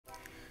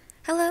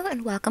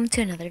and welcome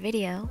to another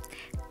video.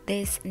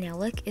 This nail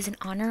look is in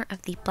honor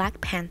of the Black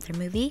Panther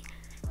movie.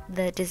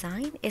 The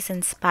design is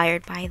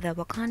inspired by the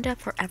Wakanda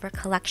Forever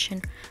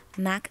collection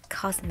MAC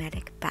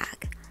cosmetic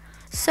bag.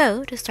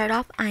 So to start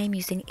off, I am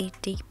using a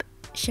deep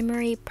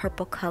shimmery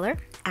purple color,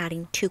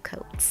 adding 2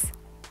 coats.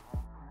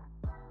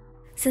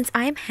 Since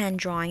I am hand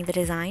drawing the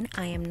design,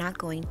 I am not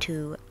going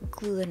to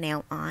glue the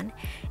nail on.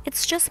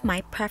 It's just my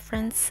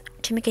preference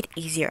to make it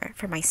easier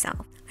for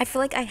myself. I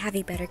feel like I have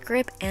a better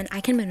grip and I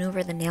can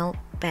maneuver the nail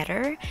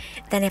better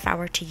than if I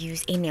were to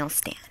use a nail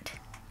stand.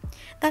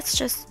 That's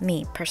just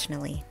me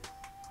personally.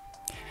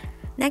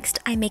 Next,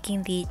 I'm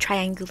making the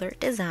triangular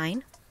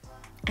design.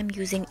 I'm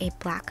using a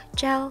black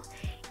gel,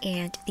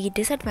 and the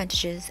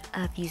disadvantages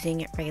of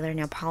using regular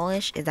nail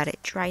polish is that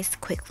it dries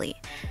quickly.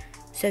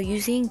 So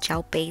using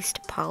gel-based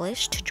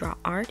polish to draw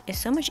art is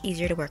so much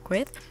easier to work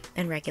with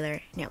than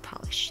regular nail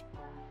polish.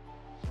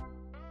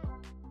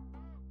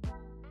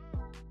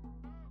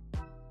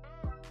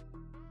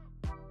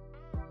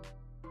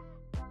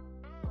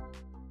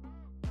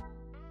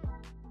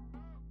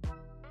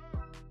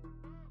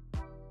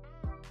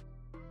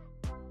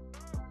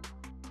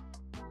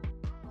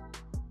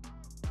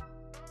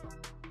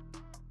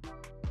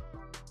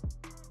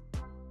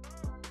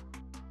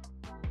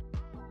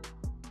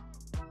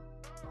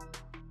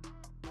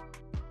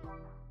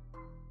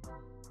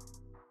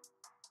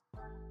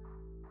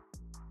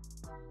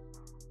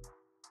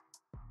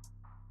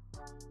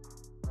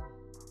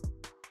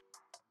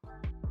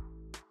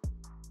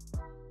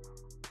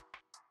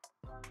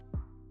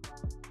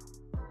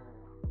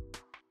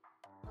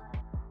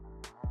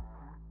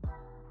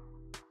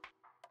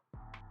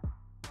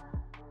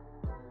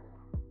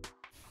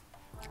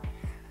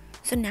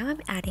 So now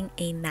I'm adding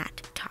a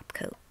matte top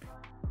coat.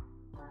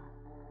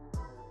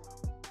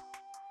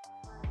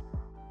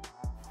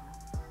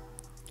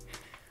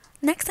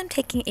 Next, I'm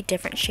taking a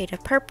different shade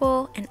of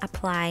purple and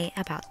apply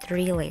about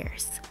 3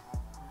 layers.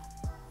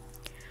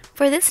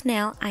 For this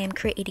nail, I am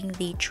creating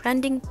the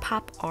trending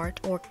pop art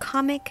or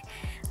comic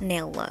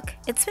nail look.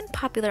 It's been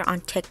popular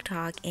on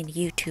TikTok and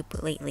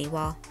YouTube lately.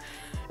 Well,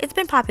 it's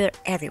been popular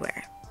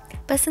everywhere.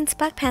 But since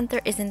Black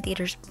Panther is in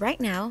theaters right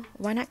now,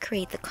 why not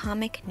create the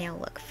comic nail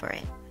look for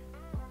it?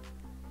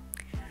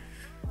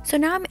 So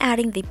now I'm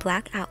adding the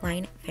black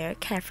outline very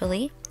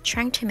carefully,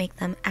 trying to make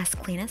them as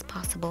clean as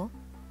possible.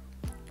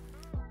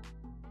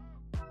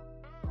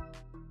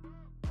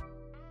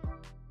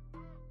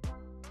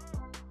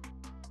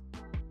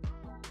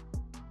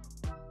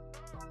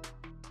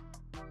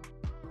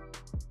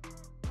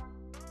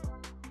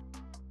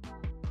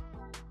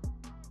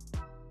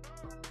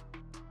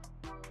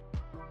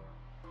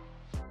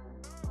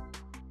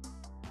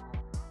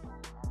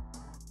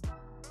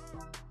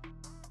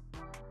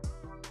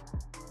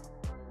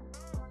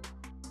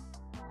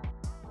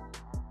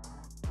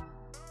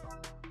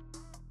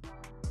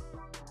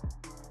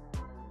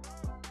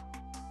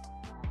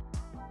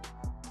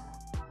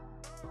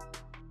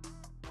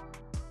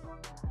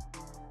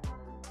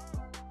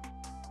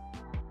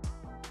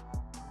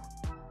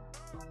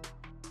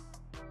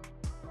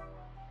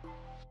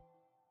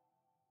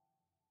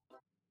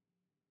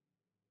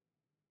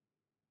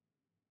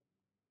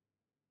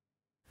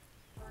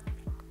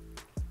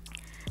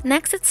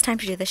 Next, it's time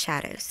to do the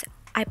shadows.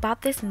 I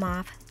bought this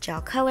mauve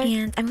gel color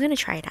and I'm going to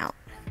try it out.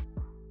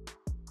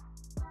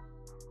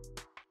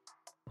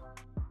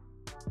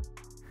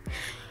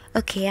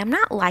 Okay, I'm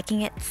not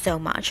liking it so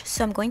much,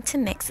 so I'm going to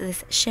mix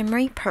this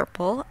shimmery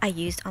purple I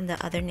used on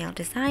the other nail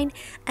design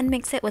and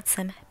mix it with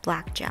some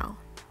black gel.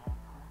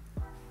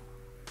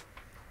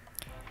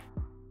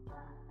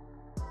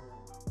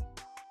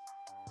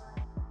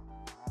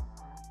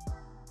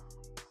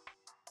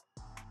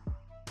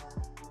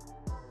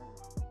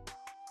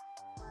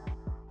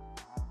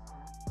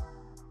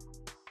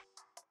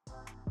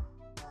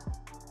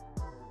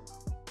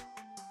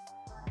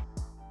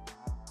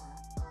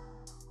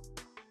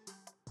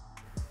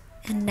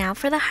 And now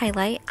for the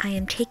highlight, I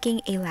am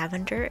taking a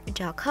lavender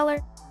gel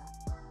color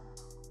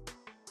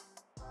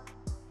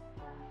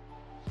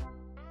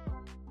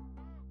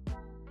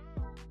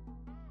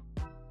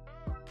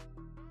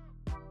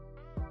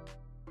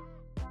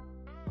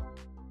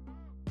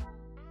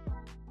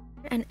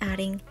and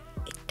adding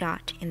a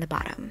dot in the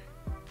bottom.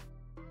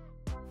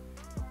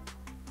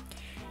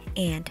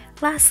 And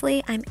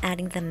lastly, I'm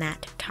adding the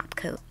matte top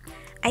coat.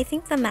 I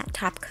think the matte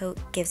top coat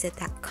gives it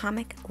that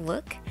comic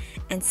look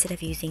instead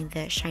of using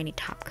the shiny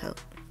top coat.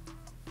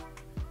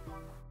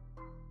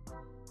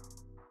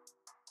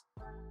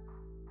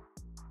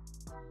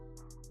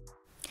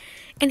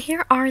 And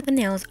here are the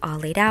nails all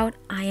laid out.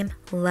 I am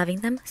loving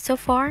them so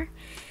far.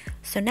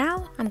 So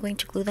now I'm going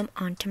to glue them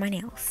onto my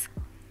nails.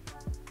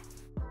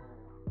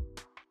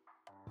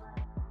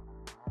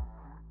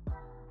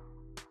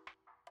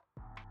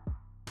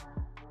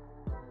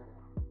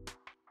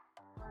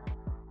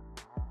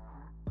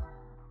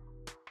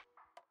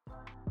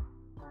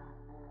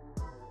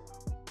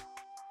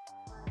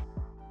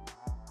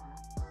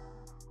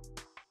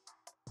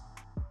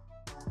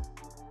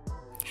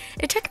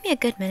 It took me me a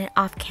good minute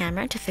off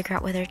camera to figure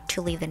out whether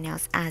to leave the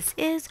nails as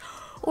is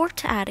or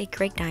to add a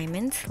gray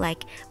diamond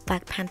like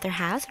Black Panther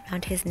has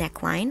around his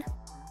neckline.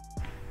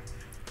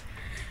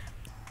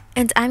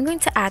 And I'm going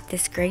to add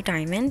this gray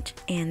diamond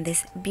and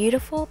this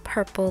beautiful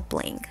purple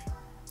bling.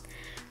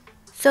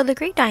 So the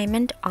gray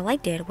diamond, all I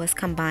did was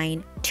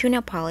combine 2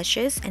 nail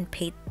polishes and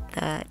paint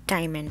the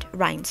diamond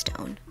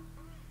rhinestone.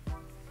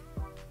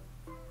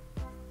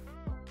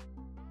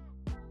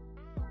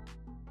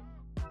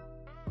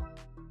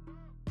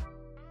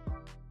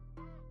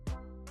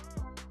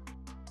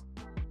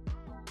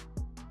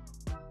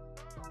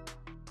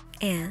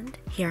 And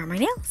here are my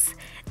nails.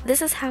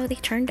 This is how they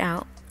turned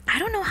out. I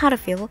don't know how to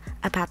feel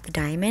about the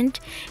diamond.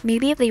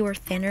 Maybe if they were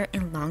thinner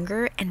and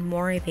longer and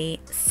more of a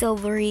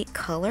silvery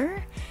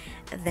color,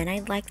 then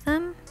I'd like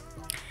them.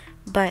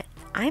 But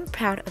I'm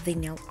proud of the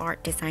nail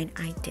art design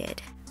I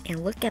did.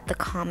 And look at the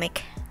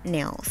comic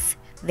nails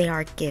they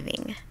are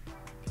giving.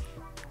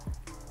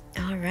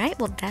 Alright,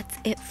 well that's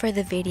it for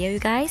the video, you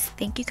guys.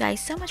 Thank you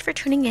guys so much for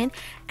tuning in.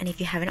 And if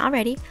you haven't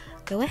already,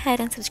 go ahead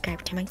and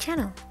subscribe to my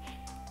channel.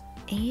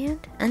 And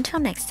until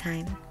next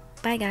time,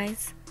 bye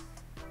guys.